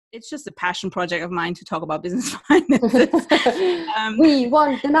it's just a passion project of mine to talk about business finances. We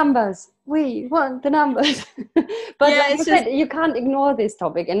want the numbers. We want the numbers. But like you said, you can't ignore this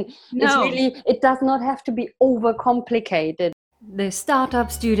topic. And it does not have to be overcomplicated. The Startup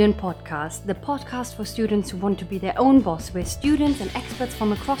Student Podcast, the podcast for students who want to be their own boss, where students and experts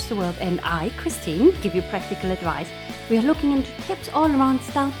from across the world and I, Christine, give you practical advice. We are looking into tips all around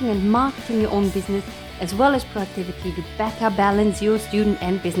starting and marketing your own business, as well as productivity to better balance your student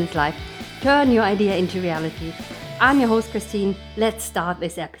and business life. Turn your idea into reality. I'm your host, Christine. Let's start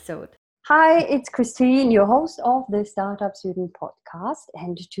this episode. Hi, it's Christine, your host of the Startup Student Podcast.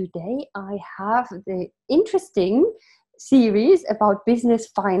 And today I have the interesting series about business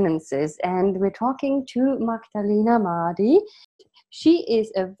finances. And we're talking to Magdalena Mardi. She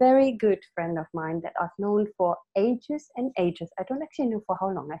is a very good friend of mine that I've known for ages and ages. I don't actually know for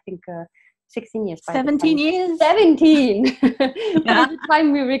how long. I think 16 years. 17 years. 17 by the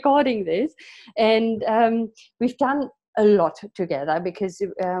time we're recording this. And we've done a lot together because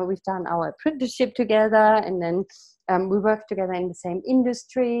we've done our apprenticeship together, and then we worked together in the same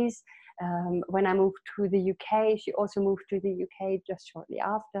industries. When I moved to the UK, she also moved to the UK just shortly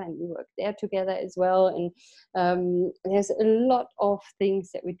after, and we worked there together as well. And there's a lot of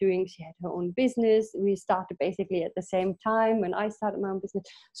things that we're doing. She had her own business. We started basically at the same time when I started my own business.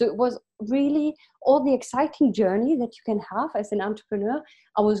 So it was really all the exciting journey that you can have as an entrepreneur.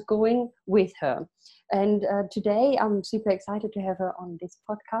 I was going with her. And today I'm super excited to have her on this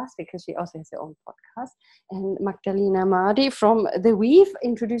podcast because she also has her own podcast. And Magdalena Mardi from The Weave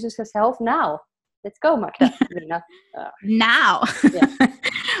introduces herself now. Let's go, Magdalena. Now. Yeah.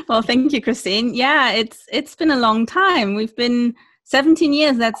 Well, thank you, Christine. Yeah, it's been a long time. We've been 17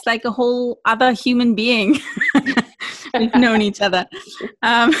 years. That's like a whole other human being. We've known each other,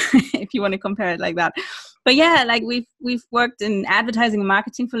 if you want to compare it like that. But yeah, like we've worked in advertising and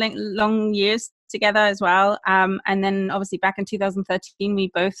marketing for long years together as well. And then obviously back in 2013, we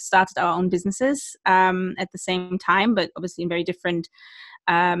both started our own businesses at the same time, but obviously in very different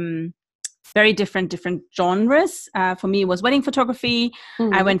genres. For me, it was wedding photography.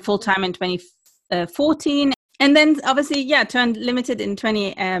 Mm-hmm. I went full-time in 2014. And then obviously, turned limited in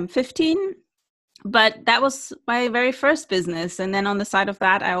 2015. But that was my very first business. And then on the side of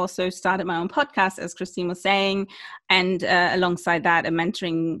that, I also started my own podcast, as Christine was saying, and alongside that, a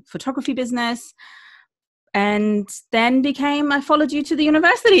mentoring photography business. And then I followed you to the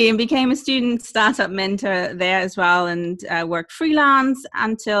university and became a student startup mentor there as well, and worked freelance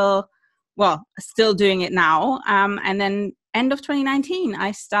until, still doing it now. And then end of 2019,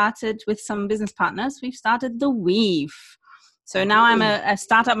 I started with some business partners. We've started The Weave. So now I'm a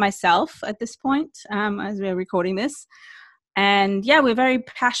startup myself at this point, as we're recording this. And we're very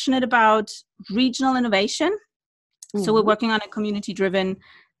passionate about regional innovation. Mm-hmm. So we're working on a community-driven,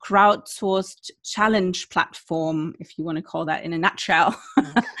 crowdsourced challenge platform, if you want to call that in a nutshell.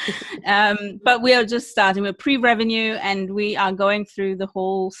 But we are just starting. We're pre-revenue, and we are going through the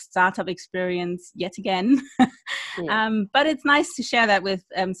whole startup experience yet again. But it's nice to share that with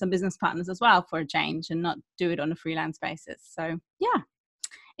some business partners as well for a change, and not do it on a freelance basis. So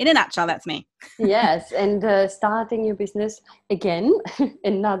in a nutshell, that's me. Yes, and starting your business again,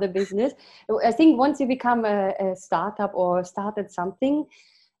 another business. I think once you become a startup or started something,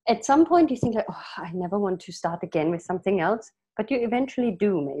 at some point you think like, I never want to start again with something else. But you eventually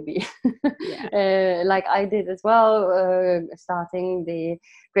do, maybe. Like I did as well, starting the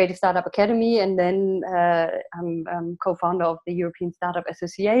Creative Startup Academy, and then I'm co-founder of the European Startup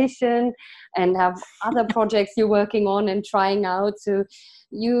Association, and have other projects you're working on and trying out. So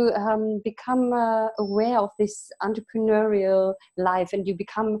you become aware of this entrepreneurial life, and you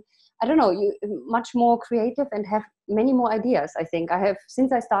become, you much more creative and have many more ideas. I think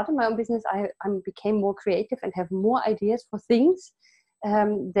since I started my own business, I became more creative and have more ideas for things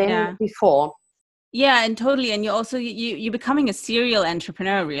than before. Yeah, and totally. And you're also you're becoming a serial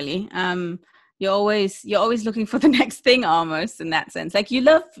entrepreneur, really. You're always looking for the next thing, almost, in that sense. Like you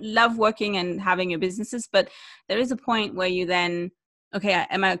love working and having your businesses, but there is a point where you then, okay,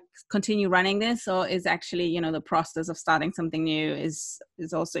 am I continue running this, or is actually, the process of starting something new is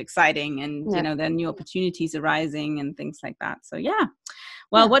also exciting, and there are new opportunities arising and things like that. So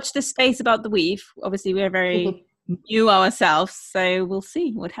watch this space about The Weave. Obviously, we're very new ourselves, so we'll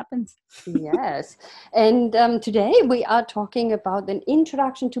see what happens. Yes, and today we are talking about an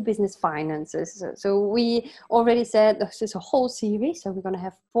introduction to business finances. So we already said this is a whole series, so we're going to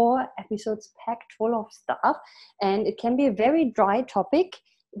have 4 episodes packed full of stuff, and it can be a very dry topic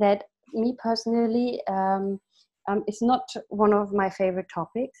that me personally is not one of my favorite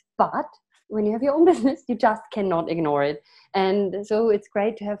topics, but when you have your own business, you just cannot ignore it. And so it's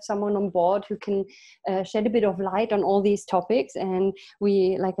great to have someone on board who can shed a bit of light on all these topics. And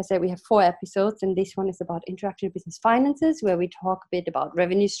we, like I said, we have 4 episodes, and this one is about introduction to business finances, where we talk a bit about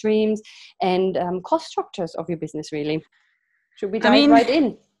revenue streams and cost structures of your business, really. Should we dive right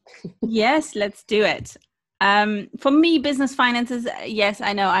in? Yes, let's do it. For me, business finances, yes,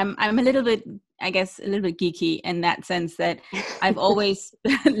 I know I'm a little bit, I guess, a little bit geeky in that sense that I've always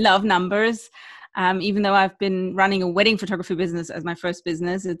loved numbers. Even though I've been running a wedding photography business as my first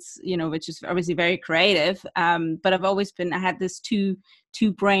business, it's, which is obviously very creative. But I had this two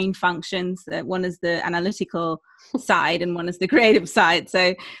brain functions. One is the analytical side and one is the creative side.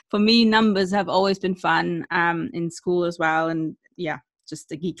 So for me, numbers have always been fun, in school as well. And yeah,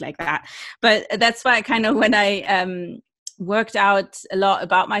 just a geek like that. But that's why when I worked out a lot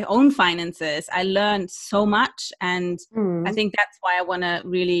about my own finances, I learned so much. And I think that's why I want to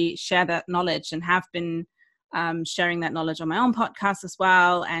really share that knowledge, and have been sharing that knowledge on my own podcast as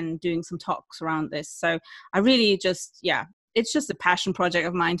well, and doing some talks around this. So I really it's just a passion project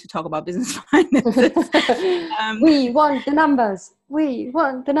of mine to talk about business finances. We want the numbers. We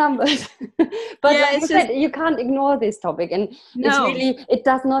want the numbers. But like you said, you can't ignore this topic. And it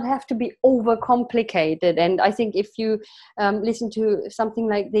does not have to be overcomplicated. And I think if you listen to something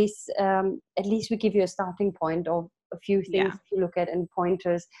like this, at least we give you a starting point of a few things to look at, and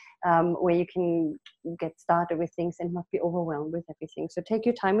pointers where you can get started with things and not be overwhelmed with everything. So take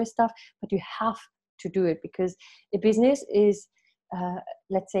your time with stuff, but you have to do it, because a business is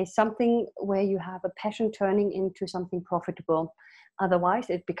let's say something where you have a passion turning into something profitable. Otherwise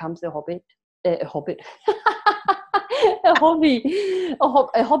it becomes a hobby. A hobbit hobby.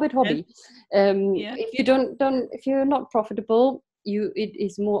 If you're not profitable, it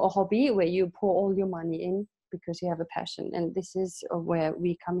is more a hobby where you pour all your money in because you have a passion. And this is where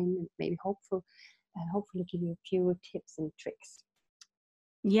we come in, and maybe hopefully give you a few tips and tricks.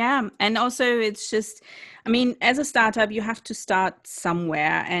 Yeah. And also it's just, as a startup, you have to start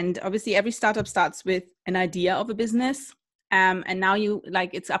somewhere. And obviously every startup starts with an idea of a business. And now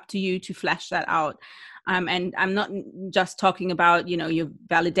it's up to you to flesh that out. And I'm not just talking about, your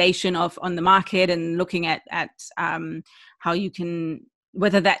validation on the market and looking at how you can,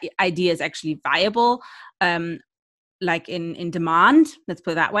 whether that idea is actually viable, like in demand, let's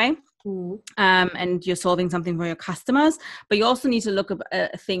put it that way. And you're solving something for your customers, but you also need to look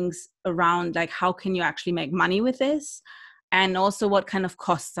at things around, like, how can you actually make money with this, and also what kind of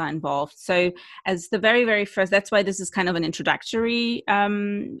costs are involved. So as the very, very first, that's why this is kind of an introductory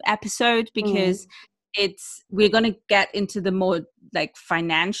episode, because we're going to get into the more like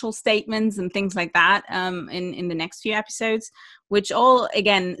financial statements and things like that in the next few episodes, which all,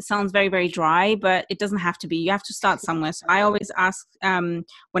 again, sounds very, very dry, but it doesn't have to be. You have to start somewhere. So I always ask when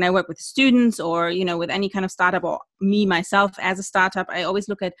I work with students, or, with any kind of startup, or me myself as a startup, I always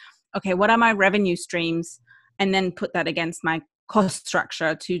look at, okay, what are my revenue streams? And then put that against my cost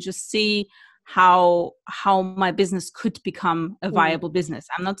structure to just see how my business could become a viable business.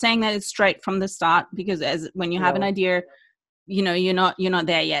 I'm not saying that it's straight from the start, because when you have an idea, you're not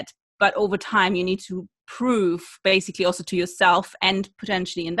there yet. But over time, you need to prove, basically, also to yourself and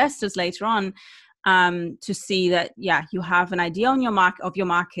potentially investors later on, to see that you have an idea on your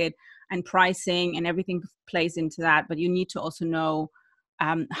market, and pricing and everything plays into that. But you need to also know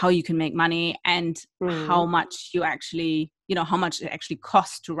how you can make money, and how much you actually, how much it actually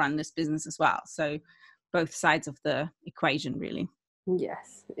costs to run this business as well. So both sides of the equation, really.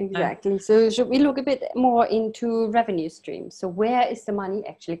 Yes, exactly. So should we look a bit more into revenue streams? So where is the money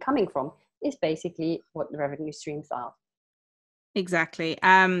actually coming from is basically what the revenue streams are. Exactly.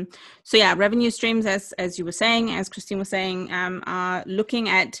 Revenue streams, as you were saying, as Christine was saying, are looking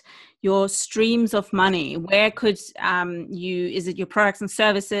at your streams of money. Where could is it your products and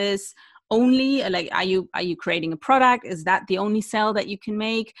services only? Like, are you creating a product? Is that the only sale that you can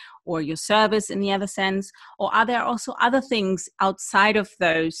make, or your service in the other sense? Or are there also other things outside of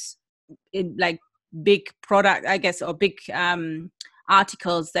those, like big product, I guess, or big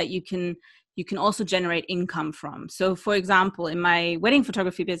articles that you can also generate income from? So, for example, in my wedding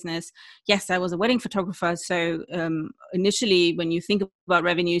photography business, yes, I was a wedding photographer. So initially, when you think about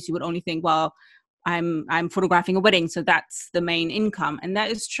revenues, you would only think, well, I'm photographing a wedding, so that's the main income, and that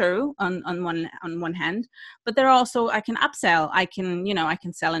is true on one hand. But there are also, I can upsell. I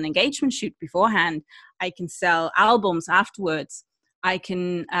can sell an engagement shoot beforehand. I can sell albums afterwards. I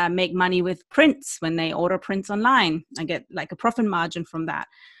can make money with prints when they order prints online. I get like a profit margin from that.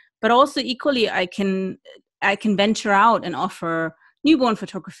 But also equally, I can venture out and offer newborn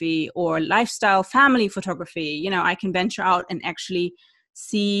photography or lifestyle family photography. I can venture out and actually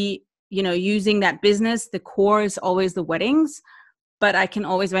see using that business, the core is always the weddings, but I can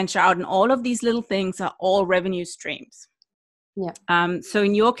always venture out, and all of these little things are all revenue streams. Yeah. So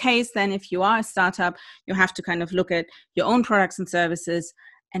in your case, then, if you are a startup, you have to kind of look at your own products and services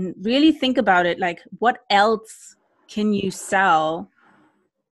and really think about it, like, what else can you sell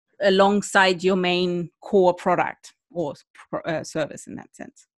alongside your main core product or service in that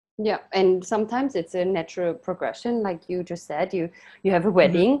sense? Yeah, and sometimes it's a natural progression, like you just said. You have a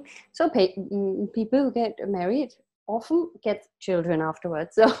wedding, so people who get married often get children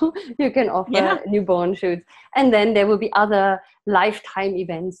afterwards. So you can offer newborn shoots, and then there will be other lifetime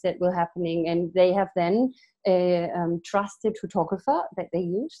events that will happening, and they have then a trusted photographer that they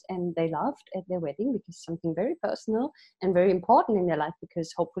used and they loved at their wedding, because it's something very personal and very important in their life,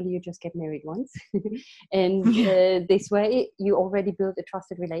 because hopefully you just get married once. And this way you already build a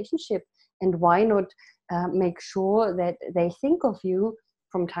trusted relationship, and why not make sure that they think of you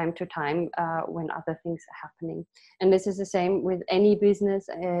from time to time when other things are happening. And this is the same with any business.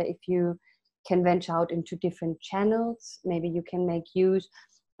 If you can venture out into different channels, maybe you can make use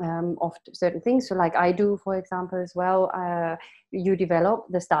of certain things. So like I do, for example, as well, you develop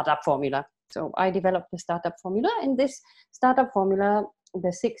the startup formula. So I developed the startup formula, and this startup formula,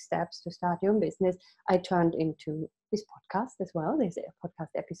 the 6 steps to start your own business, I turned into this podcast as well. There's a podcast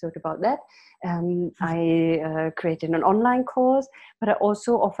episode about that. I created an online course, but I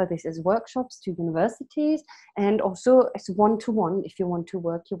also offer this as workshops to universities, and also as one-to-one if you want to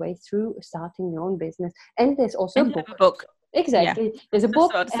work your way through starting your own business. And there's also a book. Exactly. Yeah. There's a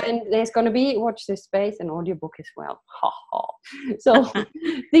book, and there's going to be, watch this space, an audiobook as well. So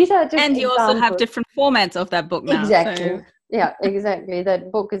these are just and you examples. Also have different formats of that book now. Exactly. So. Yeah, exactly.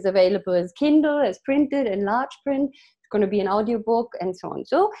 That book is available as Kindle, as printed, and large print. It's going to be an audiobook, and so on.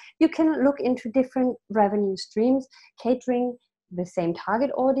 So you can look into different revenue streams, catering the same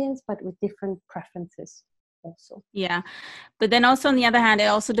target audience, but with different preferences also. Yeah. But then also, on the other hand, it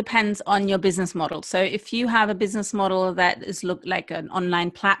also depends on your business model. So if you have a business model that is look like an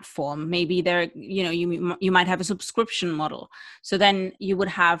online platform, maybe there, you might have a subscription model. So then you would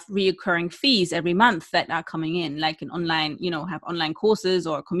have reoccurring fees every month that are coming in, like an online, have online courses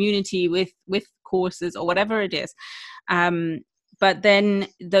or a community with courses or whatever it is. But then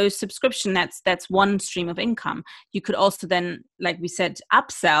those subscription, that's one stream of income. You could also then, like we said,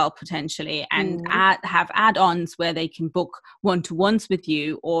 upsell potentially and have add-ons where they can book one-to-ones with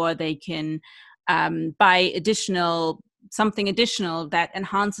you, or they can buy something additional that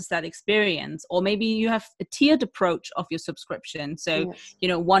enhances that experience. Or maybe you have a tiered approach of your subscription. So,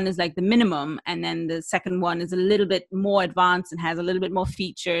 one is like the minimum, and then the second one is a little bit more advanced and has a little bit more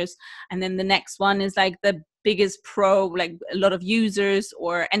features. And then the next one is like the biggest pro, like a lot of users,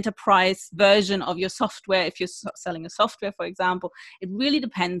 or enterprise version of your software. If you're selling a software, for example, it really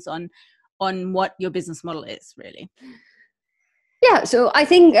depends on what your business model is, really. Yeah, so I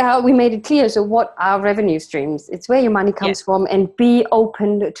think we made it clear. So what are revenue streams? It's where your money comes from, and be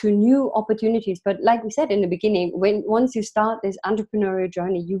open to new opportunities. But like we said in the beginning, once you start this entrepreneurial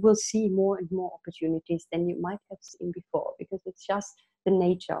journey, you will see more and more opportunities than you might have seen before, because it's just the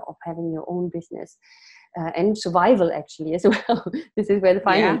nature of having your own business. And survival actually as well. This is where the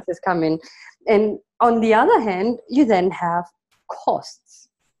finances come in. And on the other hand, you then have costs.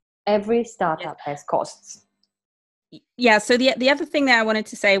 Every startup has costs. Yeah. So the other thing that I wanted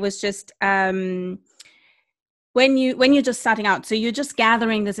to say was just when you're just starting out, so you're just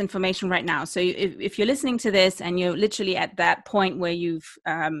gathering this information right now. So if you're listening to this and you're literally at that point where you've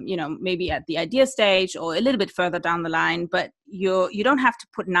maybe at the idea stage or a little bit further down the line, but you don't have to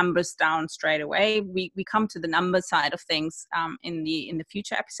put numbers down straight away. We come to the number side of things in the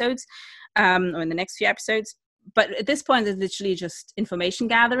future episodes or in the next few episodes. But at this point, it's literally just information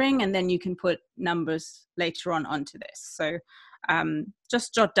gathering, and then you can put numbers later onto this. So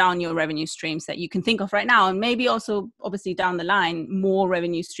just jot down your revenue streams that you can think of right now, and maybe also, obviously, down the line, more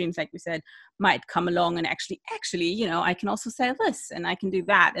revenue streams, like we said, might come along. And actually, I can also sell this, and I can do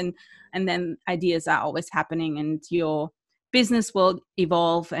that, and then ideas are always happening, and your business will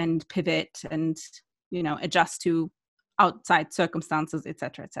evolve and pivot and adjust to outside circumstances,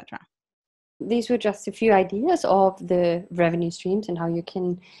 etc., etc. These were just a few ideas of the revenue streams and how you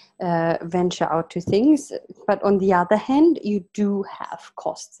can venture out to things. But on the other hand, you do have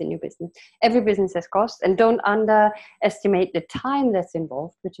costs in your business. Every business has costs, and don't underestimate the time that's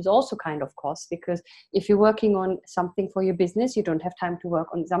involved, which is also kind of cost, because if you're working on something for your business, you don't have time to work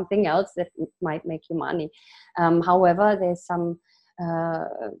on something else that might make you money. However, there's some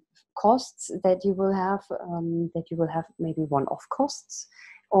costs that you will have maybe one-off costs.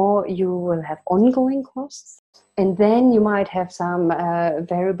 or you will have ongoing costs. And then you might have some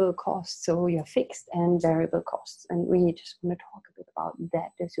variable costs, so your fixed and variable costs. And we just want to talk a bit about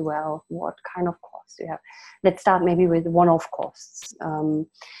that as well. What kind of costs you have? Let's start maybe with one-off costs.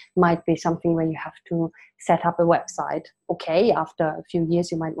 Might be something where you have to set up a website. Okay, after a few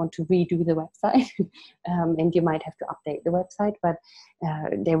years, you might want to redo the website, and you might have to update the website. But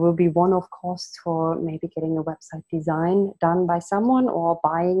there will be one-off costs for maybe getting a website design done by someone or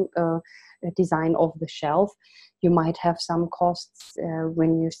buying a design off the shelf. You might have some costs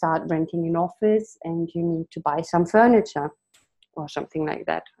when you start renting an office and you need to buy some furniture or something like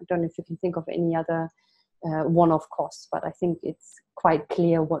that. I don't know if you can think of any other one-off costs, but I think it's quite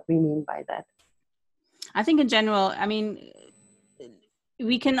clear what we mean by that. I think in general, I mean,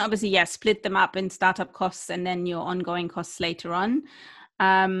 we can obviously, split them up in startup costs and then your ongoing costs later on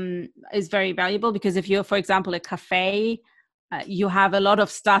is very valuable, because if you're, for example, a cafe, you have a lot of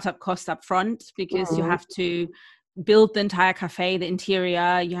startup costs up front, because you have to build the entire cafe, the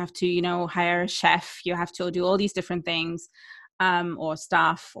interior, you have to, hire a chef, you have to do all these different things, or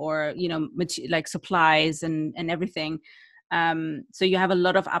staff, or, like supplies and everything. So you have a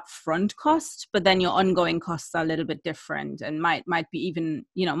lot of upfront costs, but then your ongoing costs are a little bit different and might be even,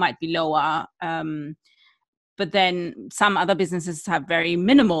 might be lower. But then some other businesses have very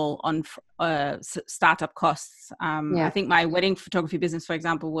minimal on startup costs. I think my wedding photography business, for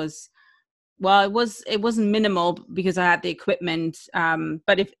example, it wasn't minimal because I had the equipment.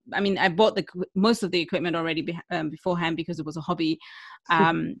 But I bought most of the equipment already beforehand because it was a hobby.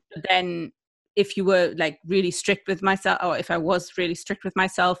 Then if you were like really strict with myself, or if I was really strict with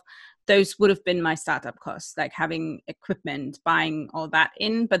myself, those would have been my startup costs, like having equipment, buying all that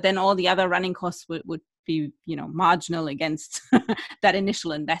in. But then all the other running costs would be, marginal against that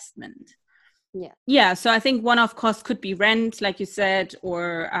initial investment. Yeah. So I think one-off costs could be rent, like you said,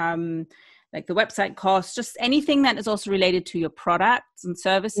 or like the website costs, just anything that is also related to your products and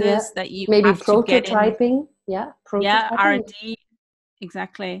services that you maybe have prototyping. Prototyping. R&D.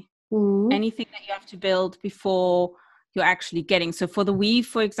 Exactly. Mm-hmm. Anything that you have to build before you're actually getting. So for the Weave,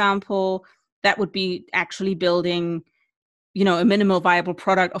 for example, that would be actually building, a minimal viable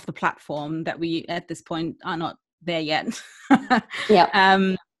product of the platform that we at this point are not there yet.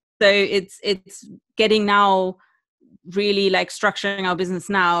 So it's getting now really like structuring our business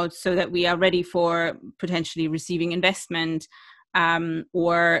now so that we are ready for potentially receiving investment,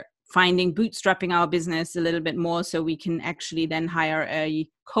 or bootstrapping our business a little bit more, so we can actually then hire a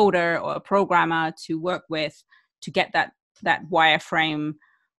coder or a programmer to work with to get that wireframe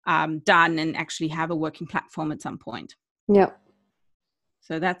done and actually have a working platform at some point.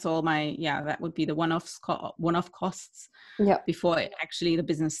 So that's all that would be the one-off costs before actually the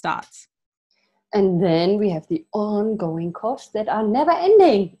business starts. And then we have the ongoing costs that are never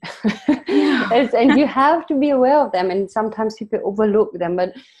ending. And you have to be aware of them. And sometimes people overlook them.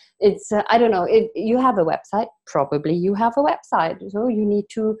 But it's, I don't know, if you have a website, probably you have a website. So you need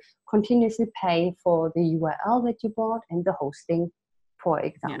to continuously pay for the URL that you bought and the hosting, for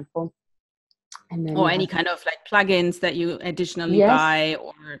example. And then or any kind of like plugins that you additionally buy,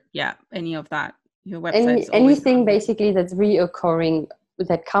 or any of that. Your website. Anything basically that's reoccurring,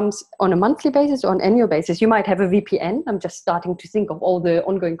 that comes on a monthly basis or an annual basis. You might have a VPN. I'm just starting to think of all the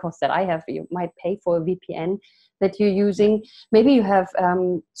ongoing costs that I have. You might pay for a VPN that you're using. Maybe you have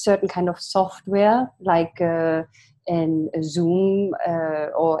certain kind of software like a Zoom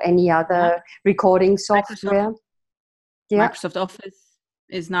or any other recording software. Microsoft Office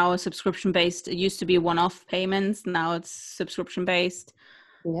is now a subscription-based. It used to be one-off payments. Now it's subscription-based.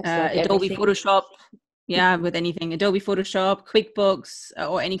 Adobe Photoshop. With anything, Adobe Photoshop, QuickBooks,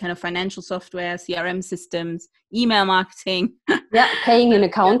 or any kind of financial software, CRM systems, email marketing. Paying an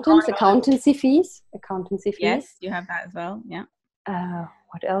accountancy fees. Yes, you have that as well.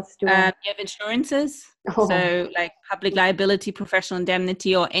 What else do you have? You have insurances. So like public liability, professional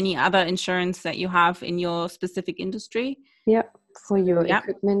indemnity, or any other insurance that you have in your specific industry. For your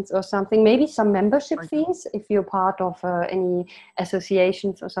equipment or something. Maybe some membership fees if you're part of any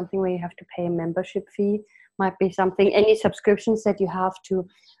associations or something where you have to pay a membership fee. Might be something. Any subscriptions that you have to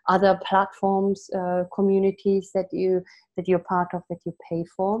other platforms, communities that you're part of, that you pay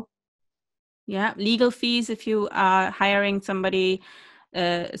for. Legal fees if you are hiring somebody,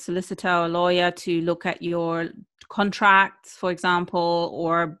 a solicitor or lawyer, to look at your contracts, for example,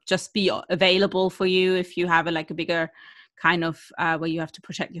 or just be available for you if you have a bigger kind of where you have to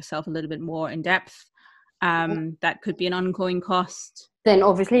protect yourself a little bit more in depth. That could be an ongoing cost. Then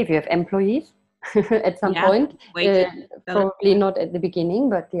obviously if you have employees, at some point. Probably not at the beginning,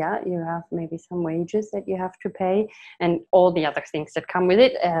 but yeah, you have maybe some wages that you have to pay and all the other things that come with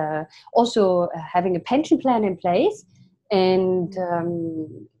it. Also having a pension plan in place and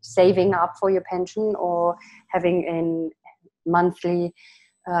saving up for your pension, or having a monthly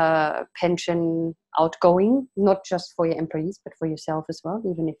pension outgoing, not just for your employees but for yourself as well,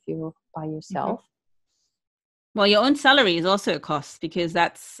 even if you're by yourself. Well, your own salary is also a cost, because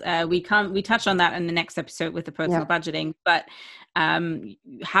that's we touch on that in the next episode with the personal budgeting, but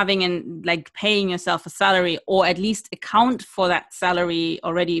having and like paying yourself a salary, or at least account for that salary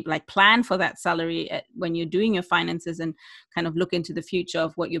already, like plan for that salary when you're doing your finances, and kind of look into the future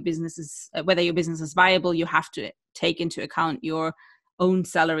of what your business is, whether your business is viable. You have to take into account your own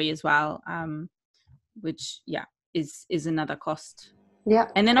salary as well, which is another cost. Yeah.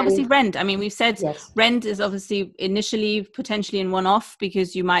 And then obviously rent. I mean, we've said rent is obviously initially potentially in one-off,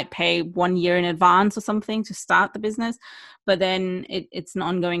 because you might pay 1 year in advance or something to start the business, but then it's an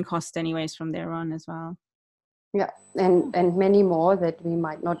ongoing cost anyways from there on as well. Yeah, and many more that we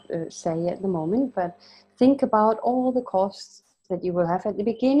might not say at the moment, but think about all the costs that you will have at the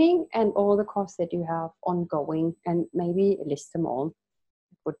beginning and all the costs that you have ongoing, and maybe list them all.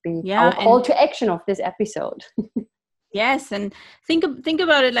 It would be our call to action of this episode. Yes, and think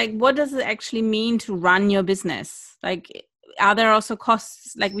about it, like, what does it actually mean to run your business? Like, are there also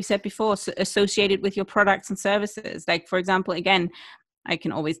costs, like we said before, associated with your products and services? Like, for example, again, I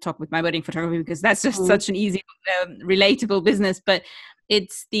can always talk with my wedding photography because that's just such an easy, relatable business. But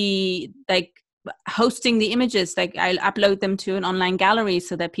it's the, like, hosting the images. Like, I'll upload them to an online gallery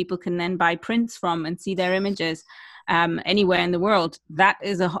so that people can then buy prints from and see their images anywhere in the world. That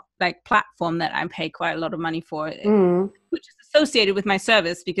is a platform that I pay quite a lot of money for, which is associated with my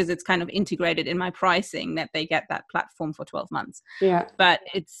service, because it's kind of integrated in my pricing that they get that platform for 12 months. Yeah. But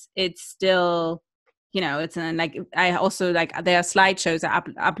it's still, it's like, I also, like, there are slideshows I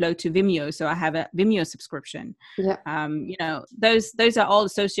upload to Vimeo, so I have a Vimeo subscription. Yeah. Those are all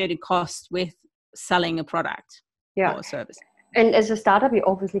associated costs with selling a product or a service. And as a startup, you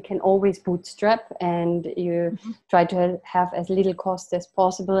obviously can always bootstrap, and you try to have as little cost as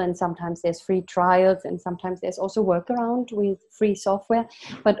possible. And sometimes there's free trials, and sometimes there's also workaround with free software.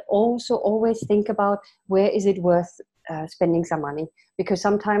 But also always think about, where is it worth spending some money? Because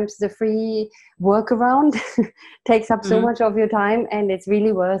sometimes the free workaround takes up so much of your time, and it's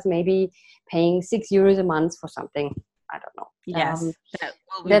really worth maybe paying €6 a month for something. I don't know. Yes,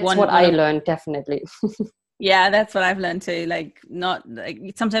 that's what I learned, definitely. Yeah, that's what I've learned too. Like, not like,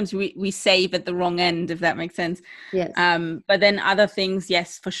 sometimes we save at the wrong end, if that makes sense. Yes. But then other things,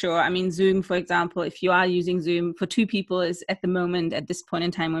 yes, for sure. I mean, Zoom, for example, if you are using Zoom for 2 people, is at the moment, at this point in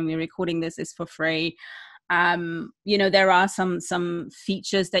time when we're recording this, is for free. There are some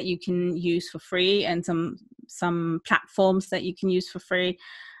features that you can use for free, and some platforms that you can use for free.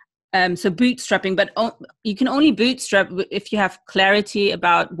 So bootstrapping, but you can only bootstrap if you have clarity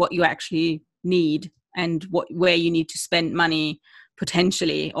about what you actually need, and where you need to spend money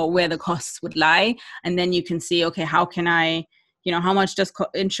potentially, or where the costs would lie. And then you can see, okay, how can I, how much does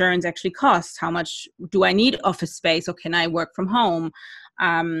insurance actually cost? How much do I need office space, or can I work from home?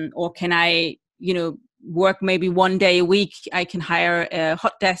 Or can I, work maybe 1 day a week? I can hire a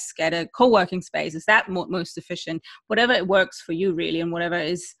hot desk at a co-working space. Is that most efficient? Whatever it works for you, really, and whatever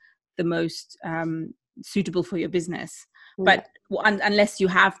is the most suitable for your business. But unless you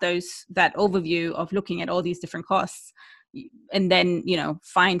have that overview of looking at all these different costs, and then,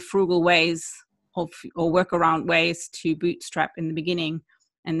 find frugal ways or workaround ways to bootstrap in the beginning,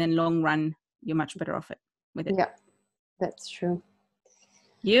 and then long run, you're much better off with it. Yeah, that's true.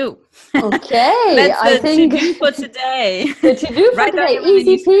 Okay. That's I think to-do for today. The to-do for today,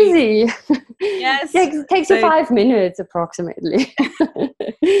 easy peasy. Yes. Takes you 5 minutes approximately.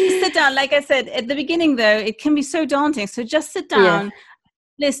 Sit down. Like I said at the beginning, though, it can be so daunting. So just sit down,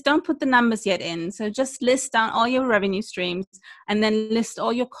 list. Don't put the numbers yet in. So just list down all your revenue streams, and then list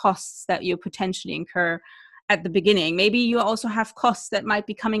all your costs that you potentially incur at the beginning. Maybe you also have costs that might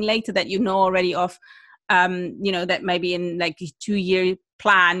be coming later that you know already of. That maybe in like a 2-year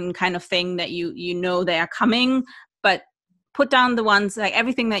plan kind of thing that you know they are coming, but put down the ones, like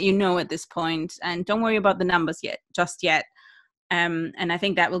everything that you know at this point, and don't worry about the numbers just yet. And I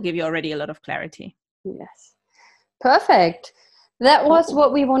think that will give you already a lot of clarity. Yes. Perfect. That was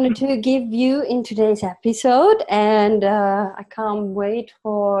what we wanted to give you in today's episode, and I can't wait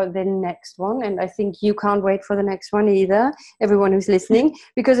for the next one, and I think you can't wait for the next one either, everyone who's listening,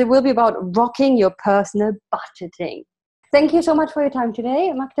 because it will be about rocking your personal budgeting. Thank you so much for your time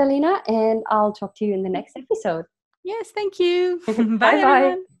today, Magdalena, and I'll talk to you in the next episode. Yes, thank you.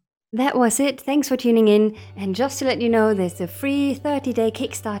 Bye-bye. That was it. Thanks for tuning in. And just to let you know, there's a free 30-day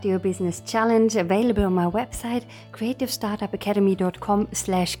Kickstart Your Business Challenge available on my website,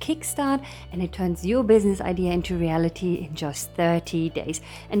 creativestartupacademy.com/kickstart, and it turns your business idea into reality in just 30 days.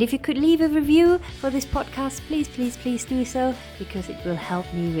 And if you could leave a review for this podcast, please, please, please do so, because it will help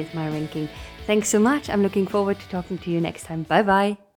me with my ranking. Thanks so much. I'm looking forward to talking to you next time. Bye-bye.